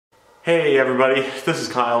Hey everybody, this is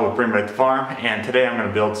Kyle with Bring Back the Farm, and today I'm going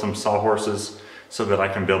to build some sawhorses so that I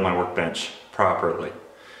can build my workbench properly.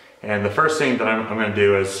 And the first thing that I'm going to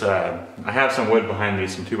do is, I have some wood behind me,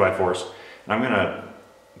 some 2x4s, and I'm going to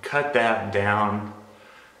cut that down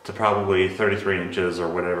to probably 33 inches or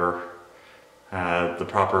whatever the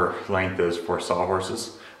proper length is for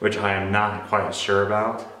sawhorses, which I am not quite sure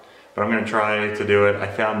about, but I'm going to try to do it. I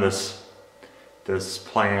found this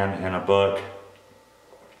plan in a book.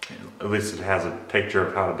 At least it has a picture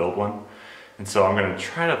of how to build one, and so I'm going to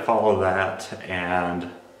try to follow that, and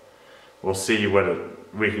we'll see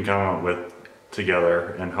what we can come up with together,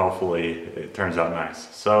 and hopefully it turns out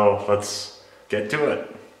nice. So let's get to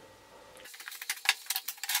it.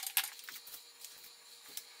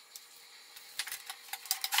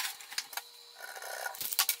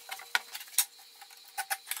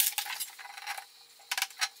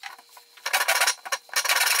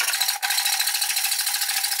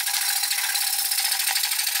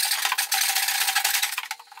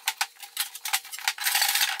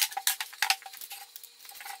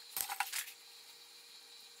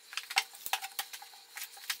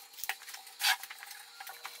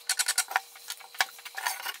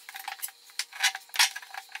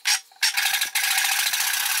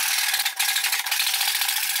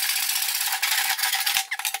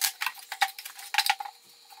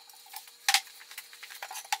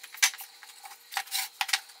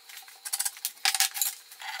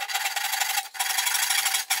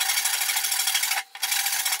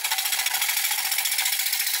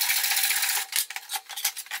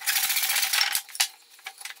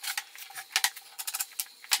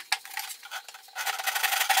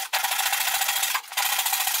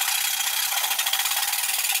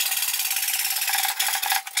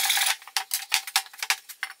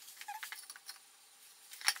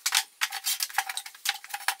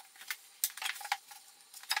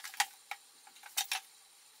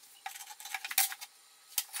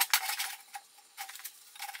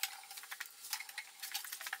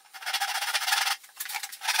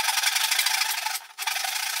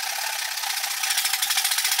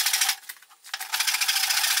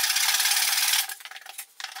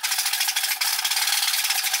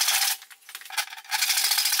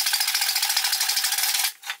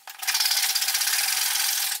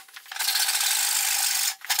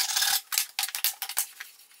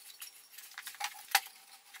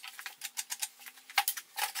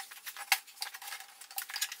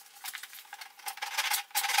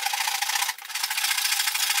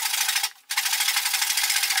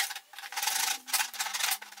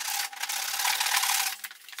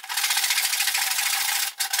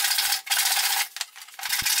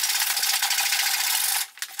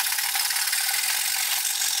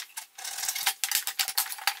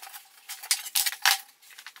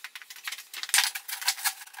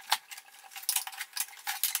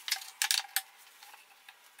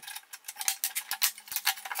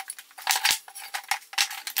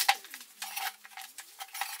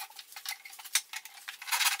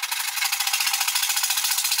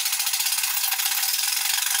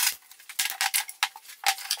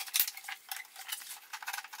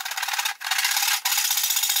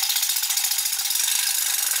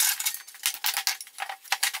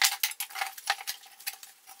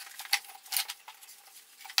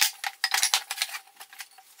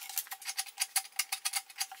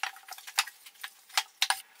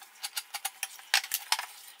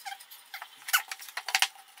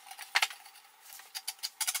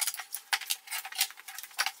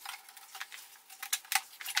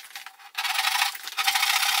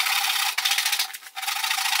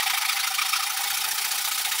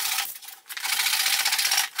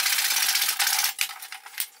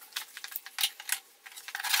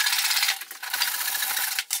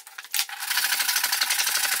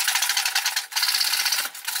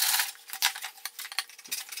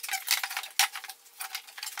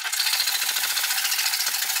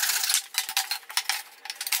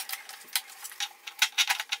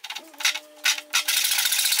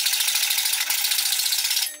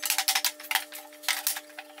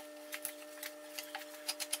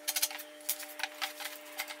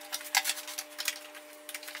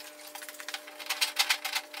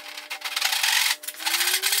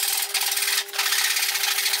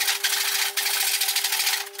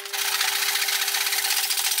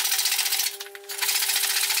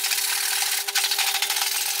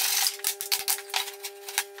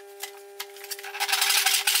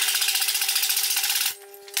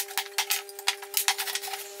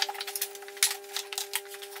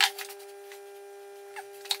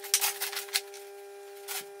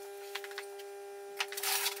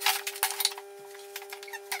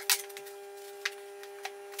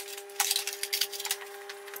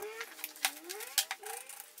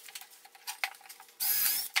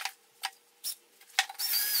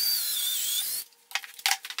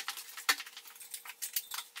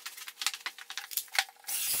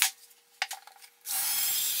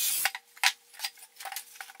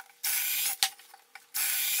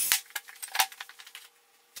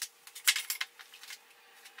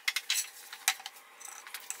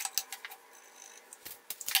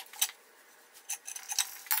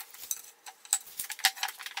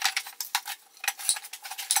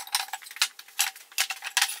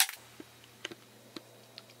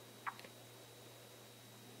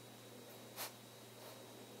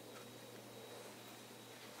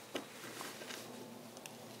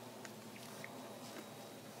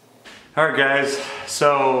 Alright guys,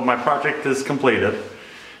 so my project is completed.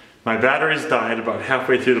 My batteries died about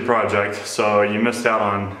halfway through the project, so you missed out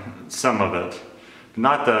on some of it.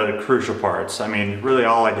 Not the crucial parts. I mean, really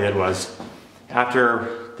all I did was,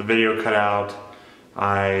 after the video cut out,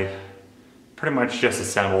 I pretty much just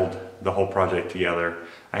assembled the whole project together.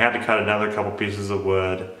 I had to cut another couple pieces of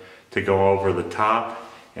wood to go over the top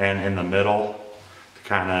and in the middle to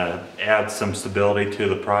kind of add some stability to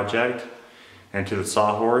the project and to the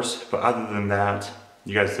sawhorse, but other than that,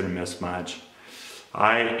 you guys didn't miss much.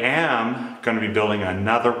 I am going to be building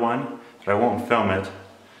another one, but I won't film it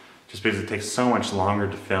just because it takes so much longer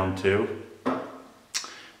to film too.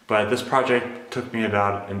 But this project took me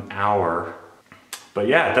about an hour. But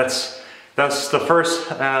yeah, that's the first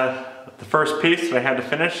piece that I had to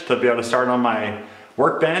finish to be able to start on my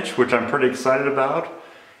workbench, which I'm pretty excited about.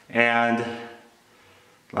 And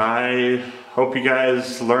I hope you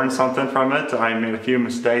guys learned something from it. I made a few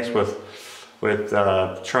mistakes with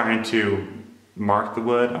trying to mark the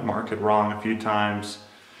wood. I marked it wrong a few times.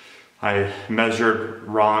 I measured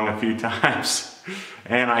wrong a few times.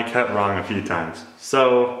 And I cut wrong a few times.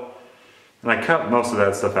 So, and I cut most of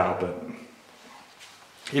that stuff out, but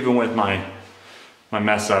even with my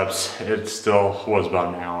mess ups, it still was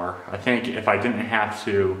about an hour. I think if I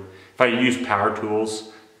used power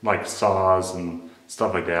tools like saws and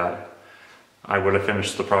stuff like that, I would have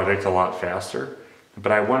finished the project a lot faster.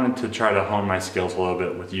 But I wanted to try to hone my skills a little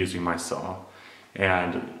bit with using my saw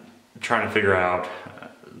and trying to figure out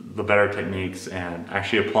the better techniques and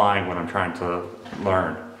actually applying what I'm trying to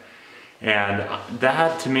learn. And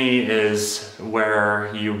that to me is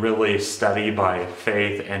where you really study by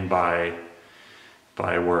faith and by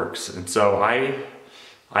works. And so I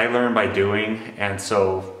learn by doing, and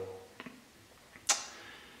so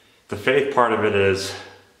the faith part of it is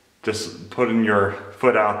just putting your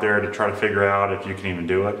foot out there to try to figure out if you can even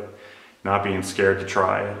do it, not being scared to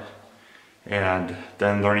try it. And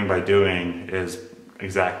then learning by doing is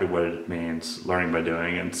exactly what it means, learning by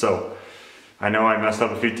doing. And so I know I messed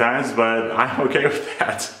up a few times, but I'm okay with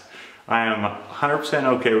that. I am 100%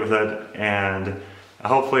 okay with it, and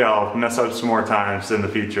hopefully I'll mess up some more times in the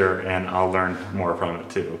future and I'll learn more from it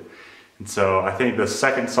too. And so I think the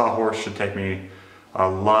second sawhorse should take me a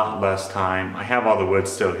lot less time. I have all the wood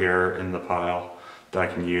still here in the pile that I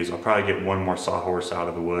can use. I'll probably get one more sawhorse out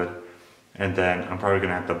of the wood, and then I'm probably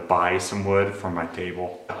gonna have to buy some wood for my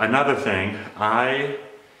table. Another thing, I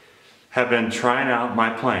have been trying out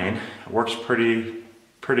my plane. It works pretty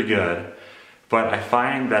good, but I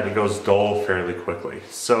find that it goes dull fairly quickly.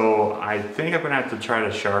 So I think I'm gonna have to try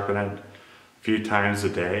to sharpen it a few times a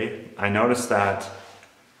day. I noticed that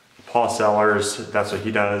Paul Sellers, that's what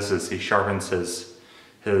he does, is he sharpens his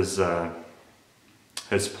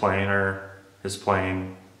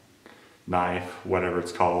plane knife, whatever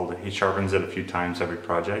it's called. He sharpens it a few times every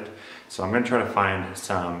project. So I'm going to try to find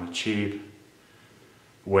some cheap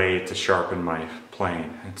way to sharpen my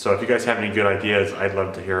plane. And so if you guys have any good ideas, I'd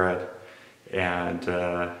love to hear it. And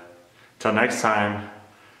till next time,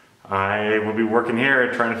 I will be working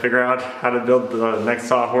here trying to figure out how to build the next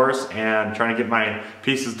sawhorse and trying to get my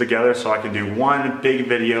pieces together so I can do one big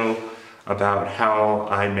video about how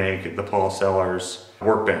I make the Paul Sellers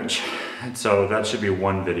Workbench. And so that should be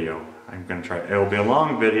one video. I'm gonna try, it'll be a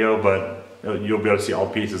long video, but you'll be able to see all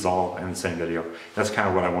pieces all in the same video. That's kind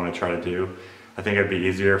of what I want to try to do. I think it'd be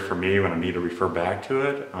easier for me when I need to refer back to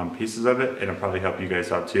it on pieces of it. It'll probably help you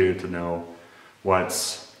guys out too to know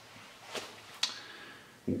what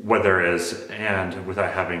there is, and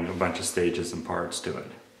without having a bunch of stages and parts to it.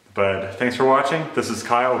 But thanks for watching. This is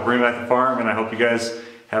Kyle with Bring Back the Farm, and I hope you guys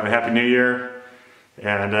have a happy new year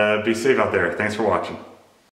and be safe out there. Thanks for watching.